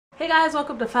Hey guys,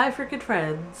 welcome to Five Freaking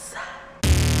Friends.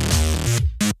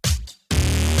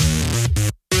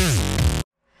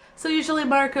 So usually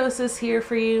Marcos is here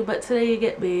for you, but today you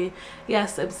get me.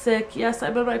 Yes, I'm sick. Yes,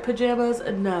 I'm in my pajamas.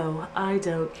 And no, I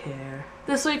don't care.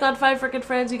 This week on Five Freaking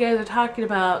Friends, you guys are talking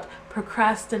about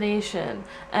procrastination.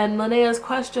 And Linnea's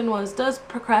question was, does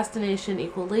procrastination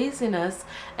equal laziness?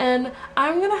 And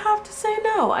I'm going to have to say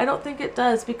no. I don't think it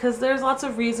does, because there's lots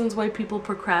of reasons why people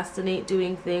procrastinate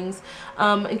doing things.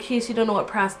 In case you don't know what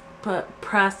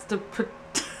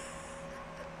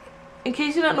In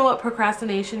case you don't know what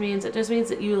procrastination means, it just means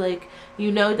that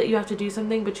you know that you have to do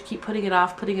something, but you keep putting it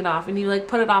off, and you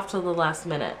put it off till the last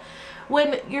minute.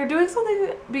 When you're doing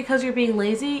something because you're being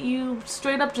lazy, you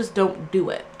straight up just don't do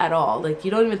it at all. Like,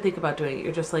 you don't even think about doing it.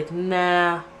 You're just like,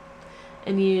 nah,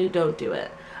 and you don't do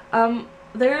it.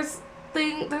 There's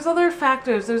other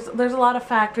factors. There's a lot of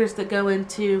factors that go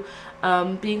into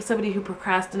being somebody who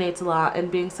procrastinates a lot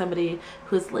and being somebody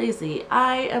who is lazy.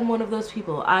 I am one of those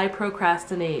people. I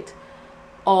procrastinate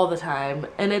all the time,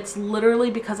 and it's literally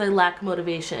because I lack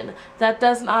motivation. That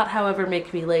does not, however,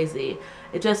 make me lazy.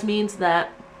 It just means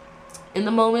that in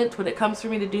the moment when it comes for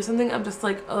me to do something, I'm just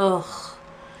like, ugh,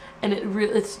 and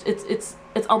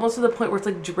it's almost to the point where it's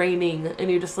like draining,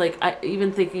 and you're just like,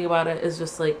 even thinking about it is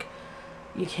just like,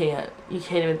 you can't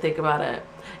even think about it.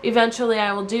 Eventually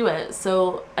I will do it,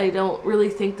 so I don't really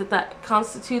think that that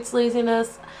constitutes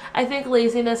laziness. I think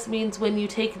laziness means when you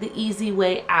take the easy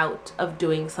way out of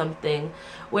doing something,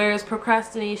 whereas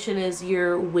procrastination is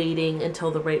you're waiting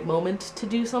until the right moment to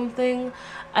do something.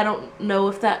 I don't know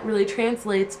if that really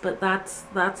translates, but that's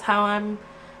how I'm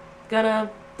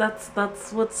gonna, that's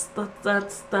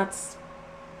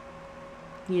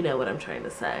you know what I'm trying to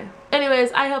say.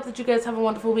 Anyways, I hope that you guys have a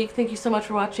wonderful week. Thank you so much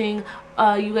for watching.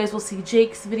 You guys will see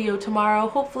Jake's video tomorrow.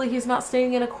 Hopefully he's not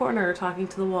staying in a corner talking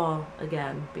to the wall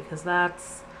again, because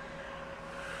that's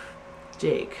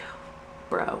Jake,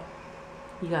 bro.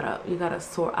 You gotta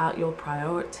sort out your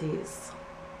priorities.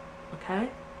 Okay?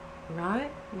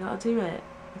 Right? You gotta do it.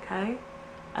 Okay?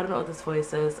 I don't know what this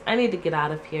voice is. I need to get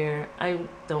out of here. I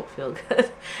don't feel good.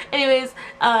 Anyways,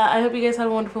 I hope you guys have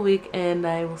a wonderful week, and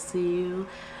I will see you,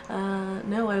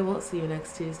 no, I won't see you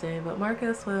next Tuesday, but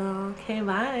Marcus will. Okay,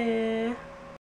 bye.